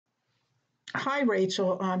Hi,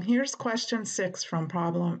 Rachel. Here's question 6 from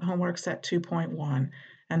problem homework set 2.1.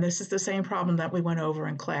 And this is the same problem that we went over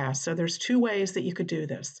in class. So there's two ways that you could do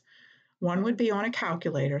this. One would be on a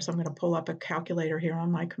calculator. So I'm going to pull up a calculator here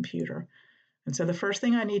on my computer. And so the first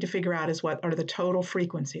thing I need to figure out is what are the total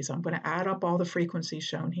frequencies. I'm going to add up all the frequencies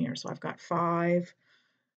shown here. So I've got 5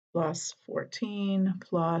 plus 14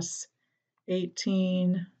 plus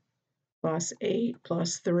 18 plus 8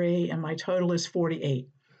 plus 3, and my total is 48.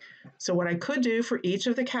 So what I could do for each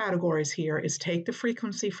of the categories here is take the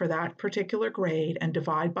frequency for that particular grade and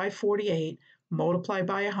divide by 48, multiply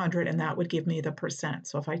by 100, and that would give me the percent.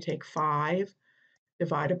 So if I take 5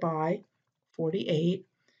 divided by 48,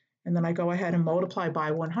 and then I go ahead and multiply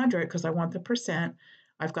by 100 because I want the percent,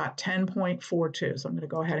 I've got 10.42. So I'm going to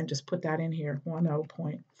go ahead and just put that in here,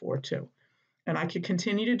 10.42. And I could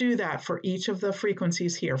continue to do that for each of the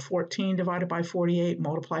frequencies here, 14 divided by 48,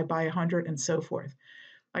 multiplied by 100, and so forth.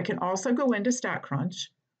 I can also go into StatCrunch.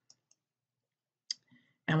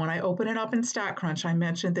 And when I open it up in StatCrunch, I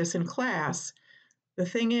mentioned this in class, the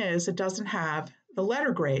thing is it doesn't have the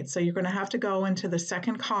letter grade. So you're going to have to go into the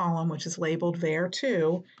second column, which is labeled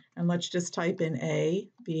var2, and let's just type in A,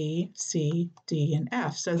 B, C, D, and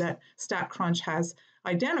F so that StatCrunch has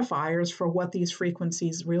identifiers for what these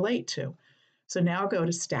frequencies relate to. So now go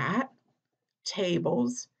to Stat,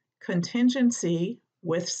 Tables, Contingency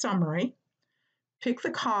with Summary. Pick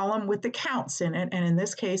the column with the counts in it, and in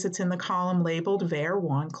this case, it's in the column labeled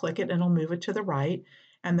var1. Click it and it'll move it to the right.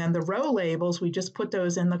 And then the row labels, we just put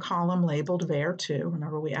those in the column labeled var2.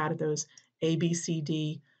 Remember, we added those A, B, C,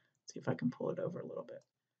 D. Let's see if I can pull it over a little bit.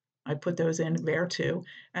 I put those in var2,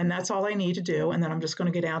 and that's all I need to do. And then I'm just going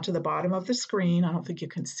to get down to the bottom of the screen. I don't think you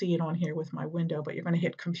can see it on here with my window, but you're going to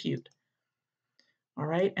hit compute. All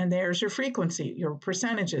right, and there's your frequency, your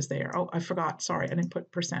percentages there. Oh, I forgot, sorry, I didn't put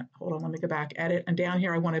percent. Hold on, let me go back, edit, and down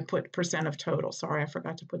here I want to put percent of total. Sorry, I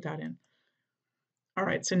forgot to put that in. All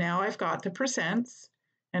right, so now I've got the percents,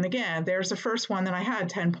 and again, there's the first one that I had,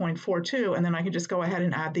 10.42, and then I can just go ahead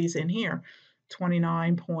and add these in here.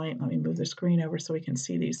 29 point, let me move the screen over so we can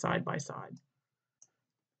see these side by side.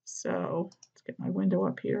 So let's get my window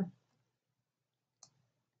up here.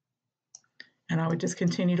 And I would just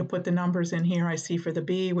continue to put the numbers in here. I see for the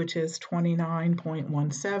B, which is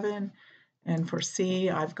 29.17. And for C,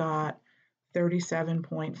 I've got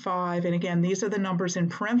 37.5. And again, these are the numbers in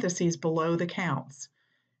parentheses below the counts.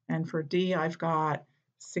 And for D, I've got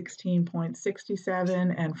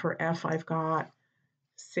 16.67. And for F, I've got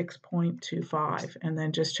 6.25. And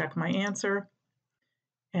then just check my answer.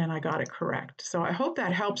 And I got it correct. So I hope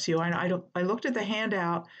that helps you. I looked at the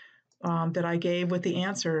handout that I gave with the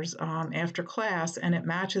answers after class, and it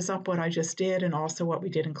matches up what I just did and also what we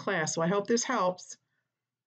did in class. So I hope this helps.